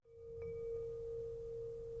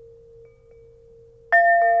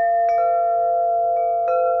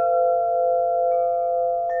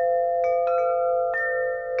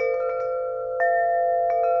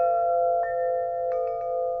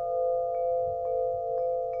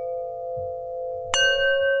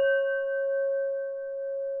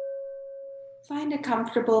Find a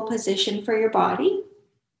comfortable position for your body.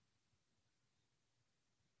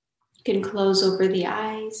 You can close over the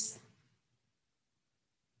eyes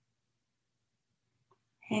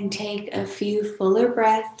and take a few fuller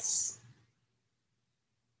breaths.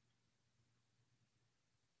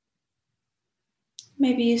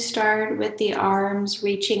 Maybe you start with the arms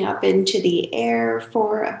reaching up into the air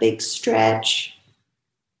for a big stretch.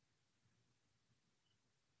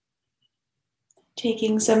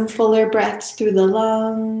 Taking some fuller breaths through the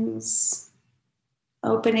lungs,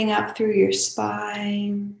 opening up through your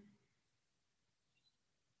spine.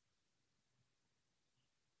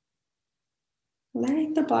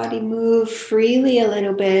 Letting the body move freely a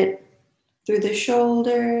little bit through the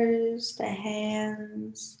shoulders, the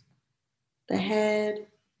hands, the head.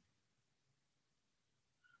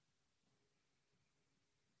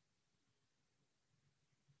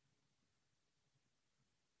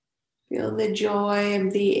 Feel the joy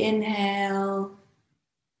of the inhale,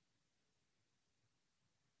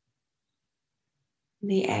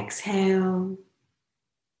 the exhale.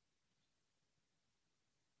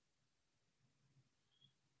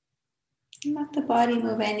 And let the body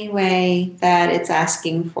move any way that it's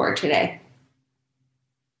asking for today.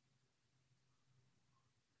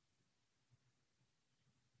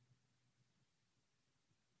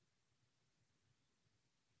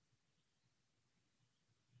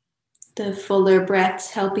 The fuller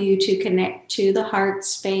breaths help you to connect to the heart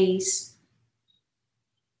space.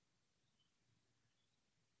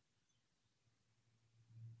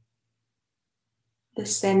 The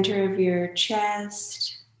center of your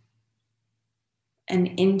chest. An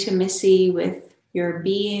intimacy with your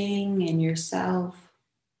being and yourself.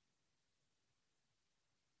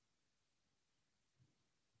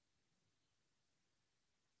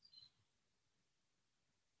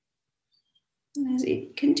 And as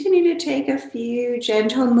you continue to take a few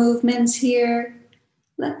gentle movements here,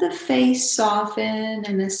 let the face soften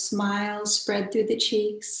and a smile spread through the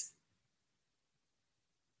cheeks.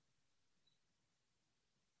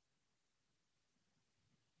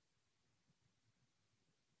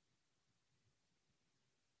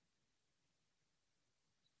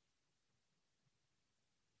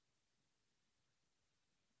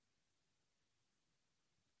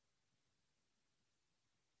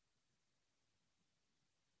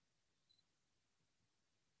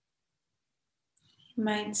 You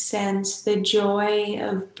might sense the joy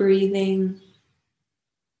of breathing.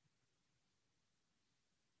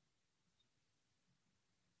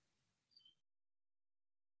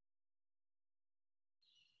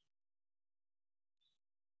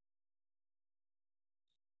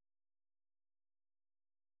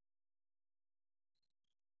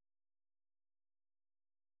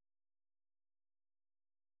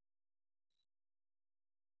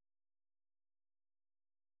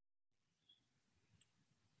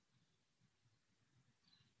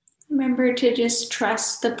 Remember to just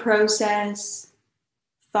trust the process.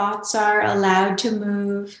 Thoughts are allowed to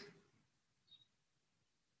move.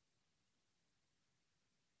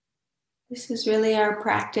 This is really our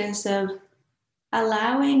practice of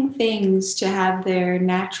allowing things to have their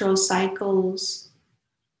natural cycles.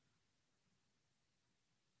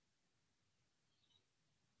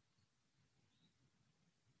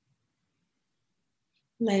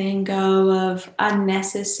 Letting go of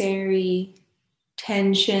unnecessary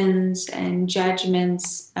tensions and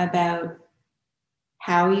judgments about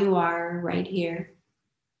how you are right here.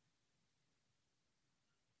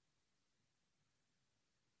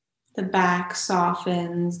 The back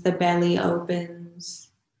softens, the belly opens.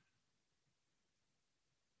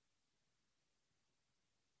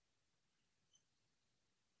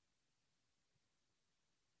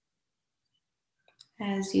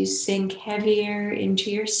 As you sink heavier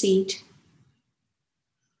into your seat,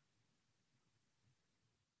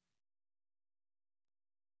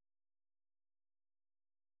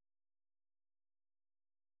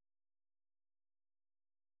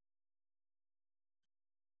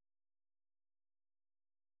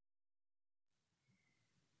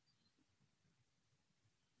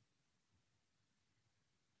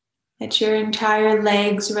 let your entire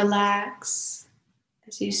legs relax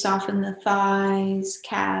as you soften the thighs,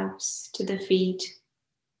 calves to the feet.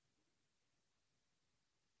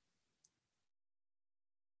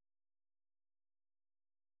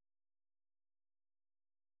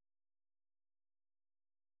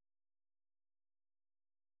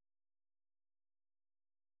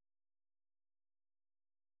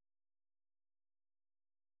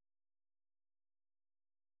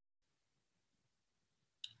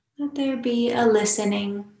 Let there be a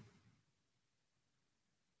listening.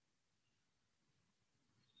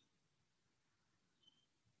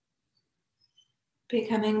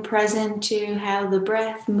 Becoming present to how the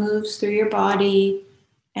breath moves through your body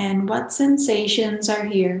and what sensations are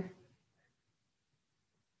here.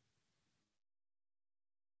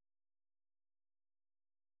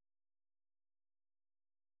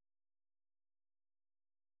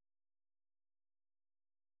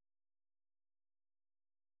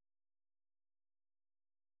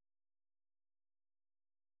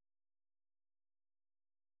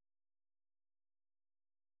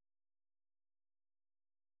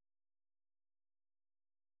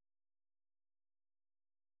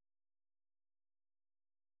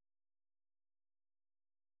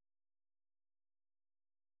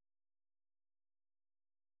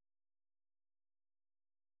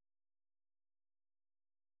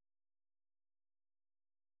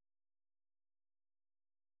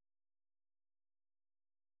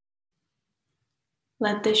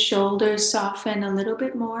 Let the shoulders soften a little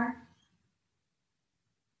bit more.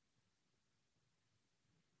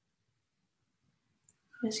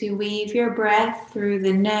 As you weave your breath through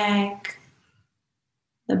the neck,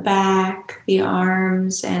 the back, the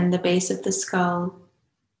arms, and the base of the skull.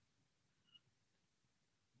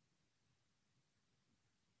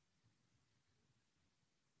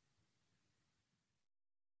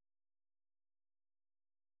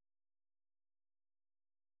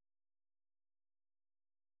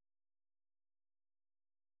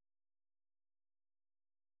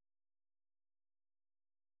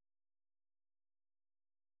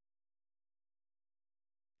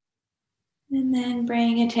 And then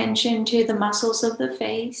bring attention to the muscles of the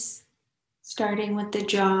face, starting with the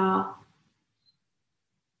jaw.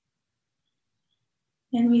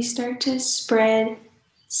 And we start to spread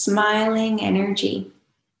smiling energy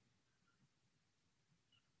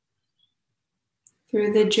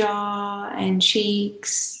through the jaw and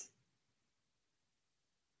cheeks.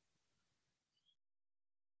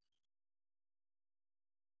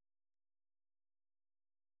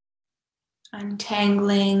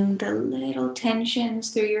 Untangling the little tensions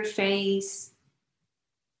through your face,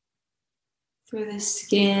 through the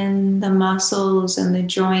skin, the muscles, and the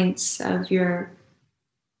joints of your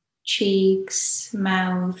cheeks,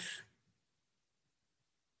 mouth.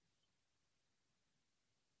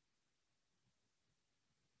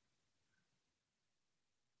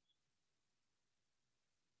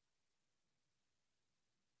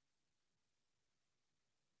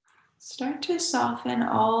 Start to soften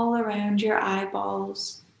all around your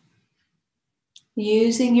eyeballs,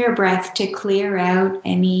 using your breath to clear out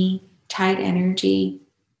any tight energy.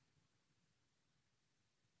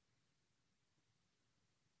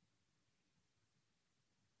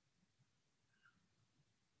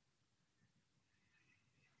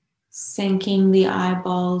 Sinking the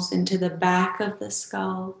eyeballs into the back of the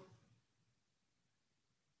skull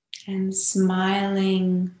and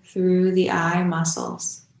smiling through the eye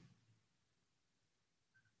muscles.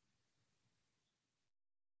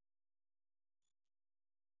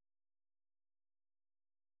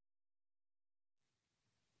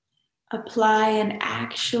 Apply an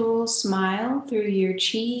actual smile through your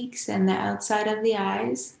cheeks and the outside of the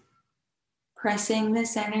eyes, pressing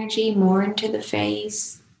this energy more into the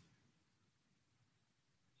face.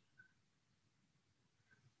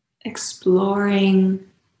 Exploring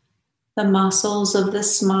the muscles of the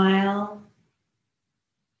smile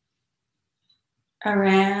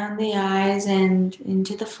around the eyes and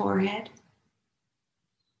into the forehead.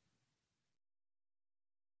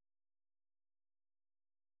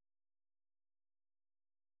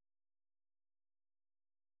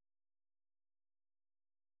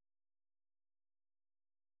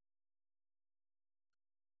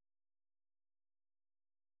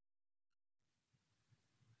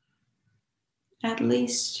 At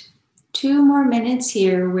least 2 more minutes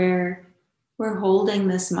here where we're holding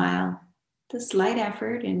the smile, the slight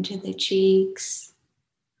effort into the cheeks,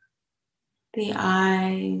 the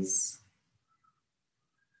eyes,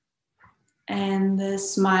 and the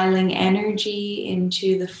smiling energy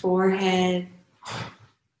into the forehead,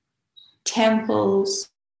 temples,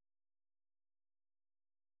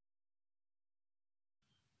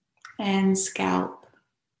 and scalp.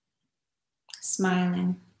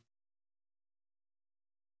 Smiling.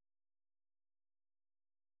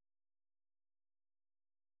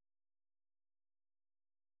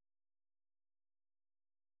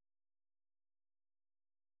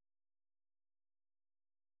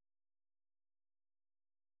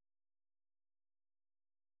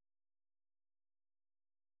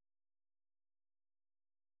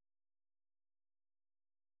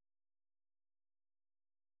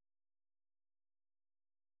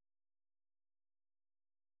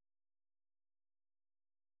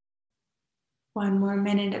 One more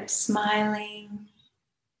minute of smiling.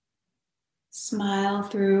 Smile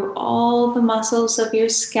through all the muscles of your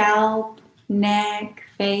scalp, neck,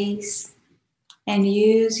 face, and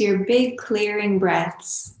use your big clearing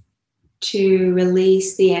breaths to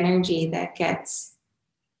release the energy that gets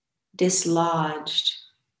dislodged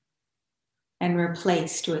and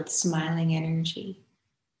replaced with smiling energy.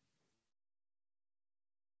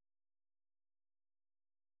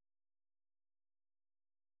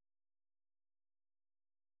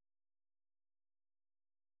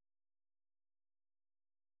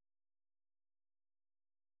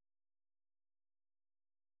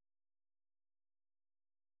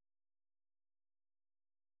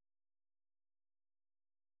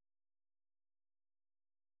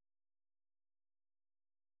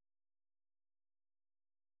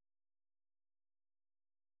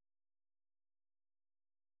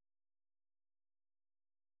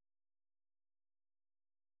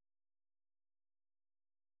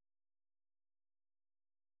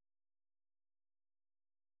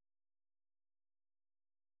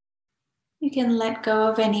 You can let go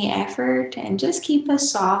of any effort and just keep a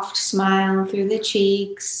soft smile through the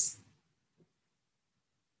cheeks.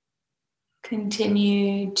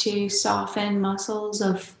 Continue to soften muscles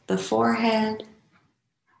of the forehead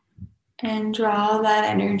and draw that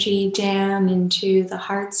energy down into the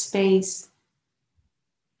heart space.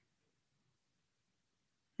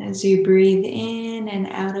 As you breathe in and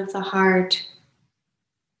out of the heart,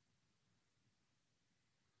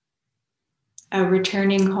 a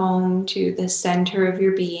returning home to the center of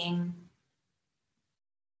your being.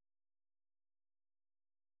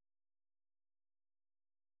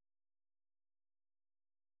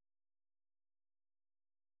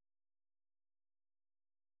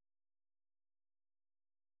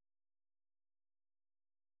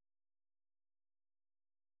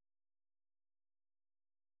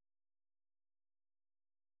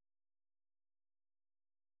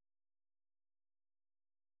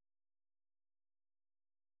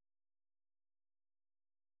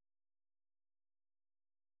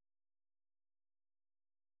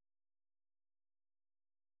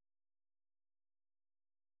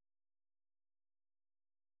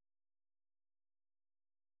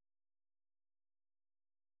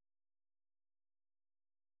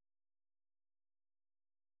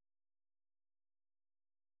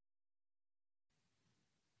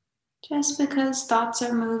 Just because thoughts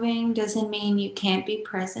are moving doesn't mean you can't be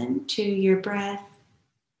present to your breath.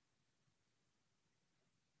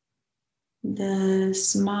 The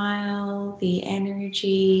smile, the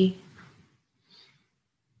energy,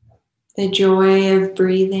 the joy of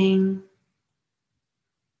breathing.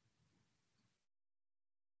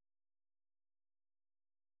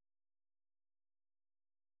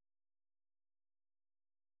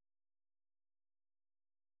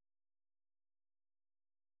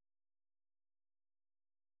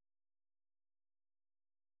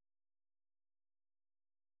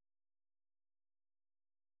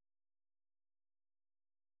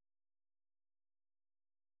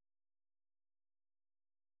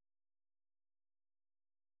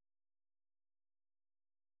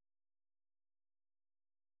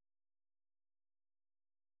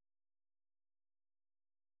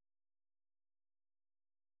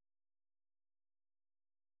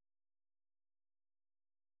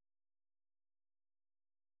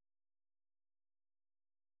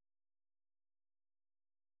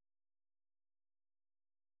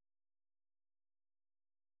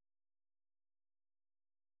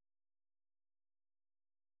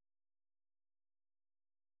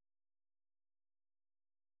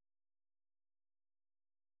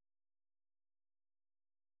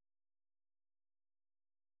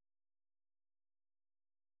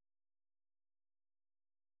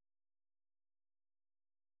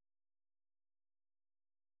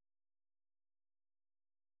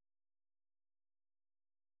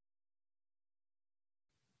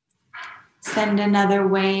 Send another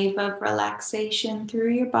wave of relaxation through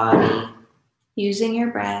your body, using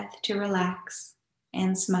your breath to relax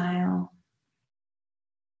and smile.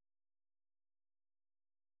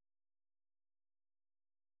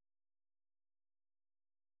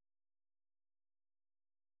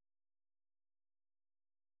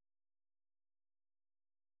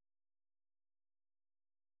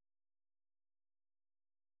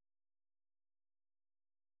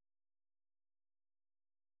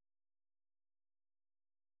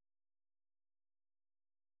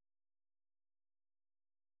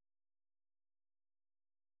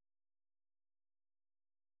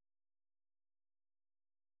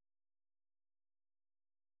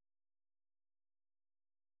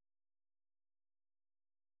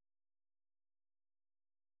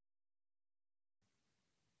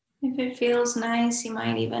 If it feels nice, you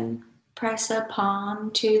might even press a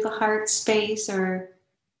palm to the heart space or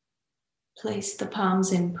place the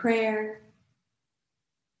palms in prayer.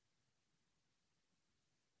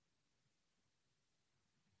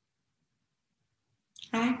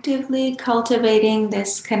 Actively cultivating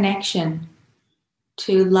this connection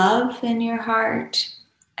to love in your heart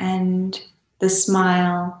and the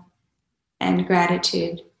smile and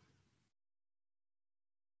gratitude.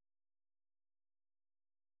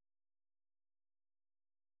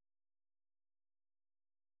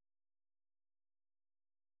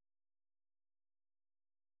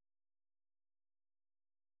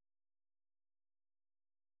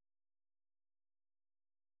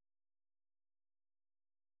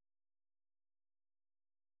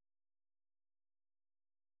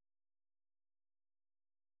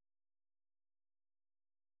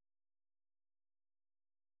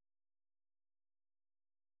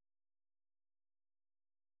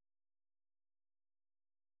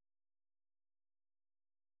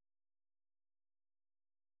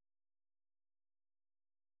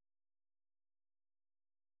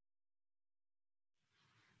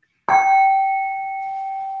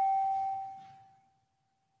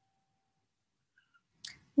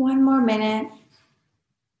 One more minute.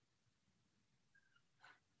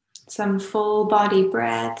 Some full body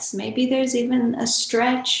breaths. Maybe there's even a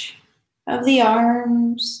stretch of the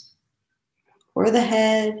arms or the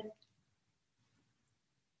head.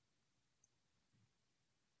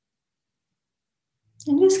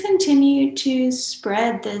 And just continue to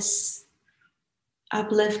spread this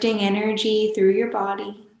uplifting energy through your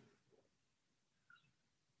body.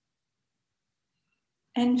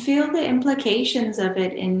 And feel the implications of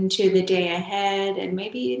it into the day ahead and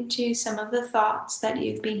maybe into some of the thoughts that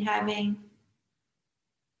you've been having.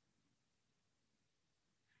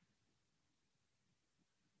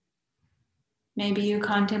 Maybe you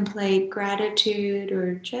contemplate gratitude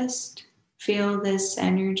or just feel this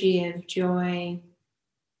energy of joy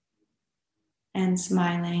and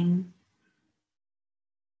smiling.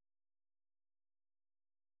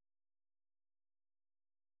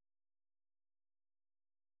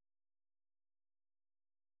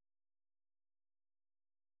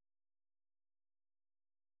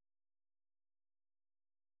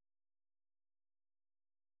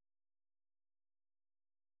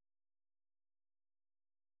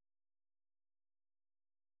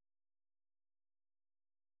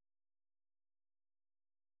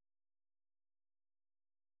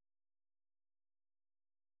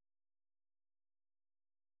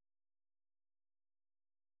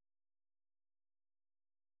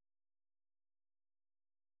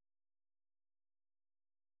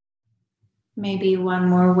 Maybe one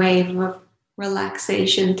more wave of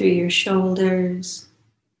relaxation through your shoulders.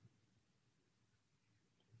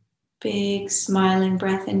 Big smiling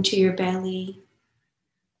breath into your belly.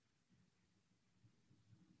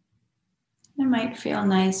 It might feel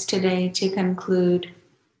nice today to conclude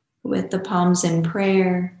with the palms in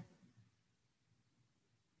prayer.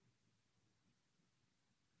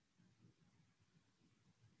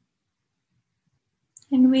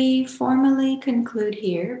 And we formally conclude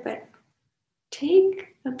here, but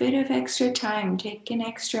take a bit of extra time, take an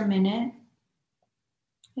extra minute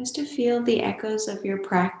just to feel the echoes of your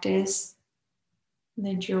practice,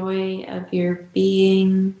 the joy of your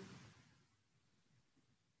being,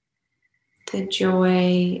 the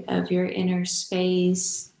joy of your inner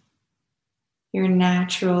space, your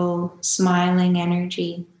natural smiling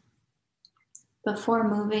energy before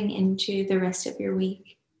moving into the rest of your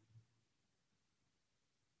week.